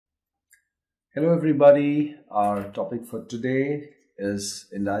Hello everybody, our topic for today is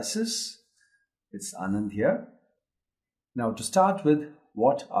indices. It's Anand here. Now to start with,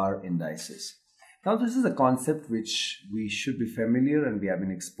 what are indices? Now this is a concept which we should be familiar and we have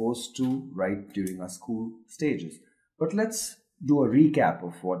been exposed to right during our school stages. But let's do a recap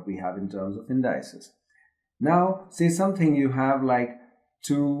of what we have in terms of indices. Now say something you have like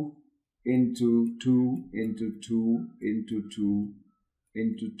 2 into 2 into 2 into 2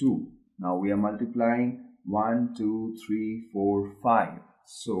 into 2. Now we are multiplying 1, 2, 3, 4, 5.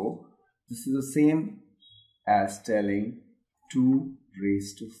 So this is the same as telling 2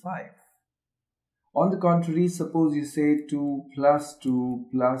 raised to 5. On the contrary, suppose you say 2 plus 2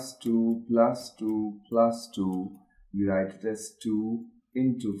 plus 2 plus 2 plus 2. We write it as 2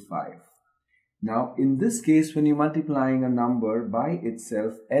 into 5. Now in this case, when you're multiplying a number by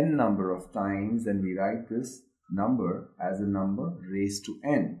itself n number of times, then we write this number as a number raised to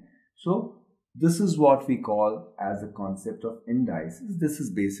n. So this is what we call as a concept of indices. This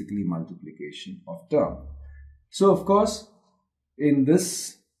is basically multiplication of term. So of course, in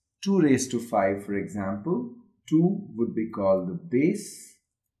this 2 raised to 5, for example, 2 would be called the base,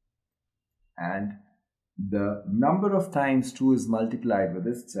 and the number of times 2 is multiplied with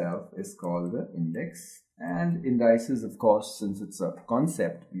itself is called the index. And indices, of course, since it's a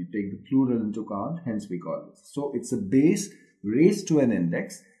concept, you take the plural into account, hence we call it. So it's a base raised to an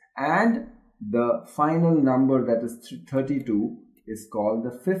index, and the final number, that is 32, is called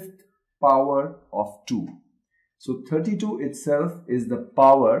the fifth power of 2. So 32 itself is the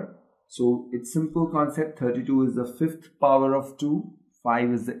power. So it's simple concept. 32 is the fifth power of 2,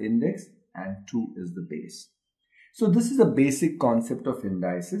 5 is the index, and 2 is the base. So this is a basic concept of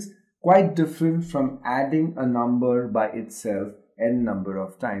indices, quite different from adding a number by itself n number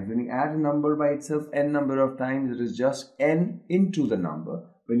of times. When you add a number by itself n number of times, it is just n into the number.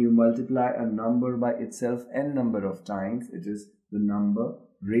 When you multiply a number by itself n number of times, it is the number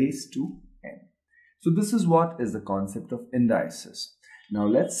raised to n. So this is what is the concept of indices. Now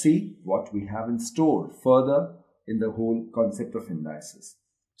let's see what we have in store further in the whole concept of indices.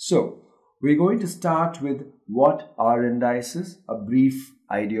 So we're going to start with what are indices, a brief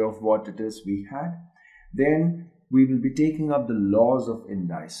idea of what it is we had. Then we will be taking up the laws of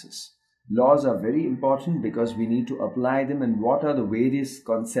indices. Laws are very important because we need to apply them, and what are the various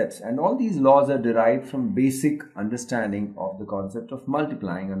concepts. And all these laws are derived from basic understanding of the concept of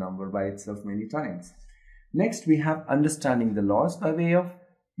multiplying a number by itself many times. Next, we have understanding the laws by way of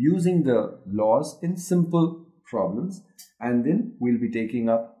using the laws in simple problems. And then we'll be taking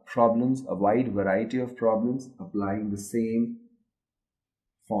up problems, a wide variety of problems, applying the same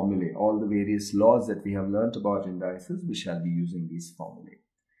formulae. All the various laws that we have learnt about indices, we shall be using these formulae.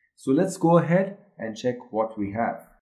 So let's go ahead and check what we have.